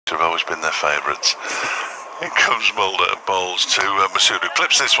have always been their favourites. In comes Mulder and bowls to Masood, who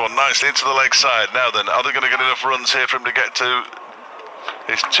clips this one nicely into the leg side. Now then, are they going to get enough runs here for him to get to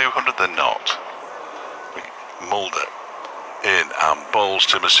his 200? They're not. Mulder in and bowls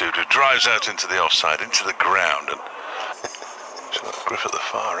to Masood, who drives out into the offside, into the ground, and Griff at the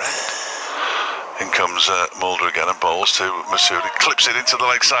far end. In comes Mulder again and bowls to Masood. He clips it into the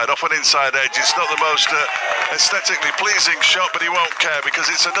leg side, off an inside edge. It's not the most aesthetically pleasing shot, but he won't care because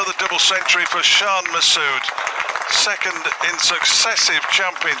it's another double century for Shan Masood. Second in successive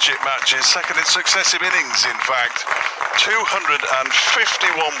championship matches, second in successive innings, in fact.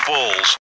 251 balls.